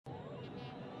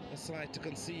A side to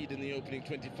concede in the opening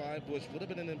 25, which would have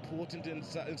been an important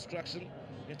instruction.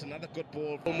 Yet another good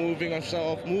ball for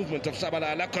movement of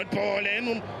Shabalala. Good ball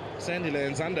in.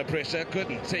 Sandylands under pressure,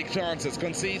 couldn't take chances,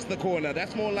 concedes the corner.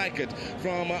 That's more like it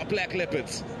from Black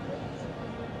Leopards.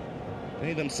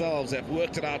 They themselves have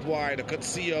worked it out wide. A good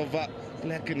sea of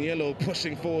black and yellow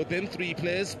pushing forward. Then three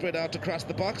players spread out across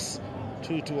the box.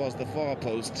 Two towards the far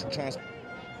post. Chance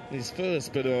his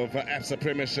first bit of ABSA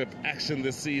Premiership action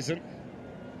this season.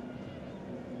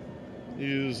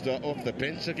 Used off the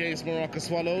bench against Morocco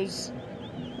Swallows.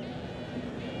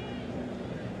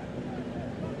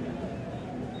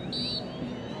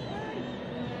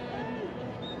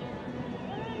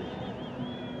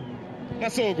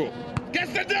 Masuku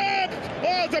gets the dub!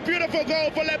 Oh, it's a beautiful goal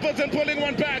for Leopards and pulling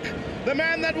one back. The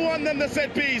man that won them the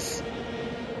set piece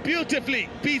beautifully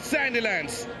beats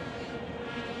Sandylands.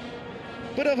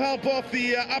 Bit of help off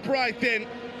the upright then,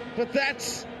 but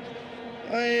that's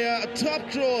a top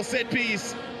draw set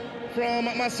piece from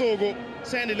Masuku.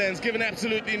 Sandylands given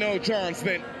absolutely no chance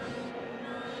then.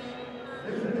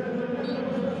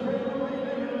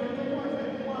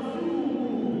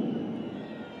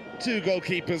 Two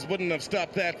goalkeepers wouldn't have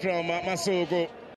stopped that from Masuku.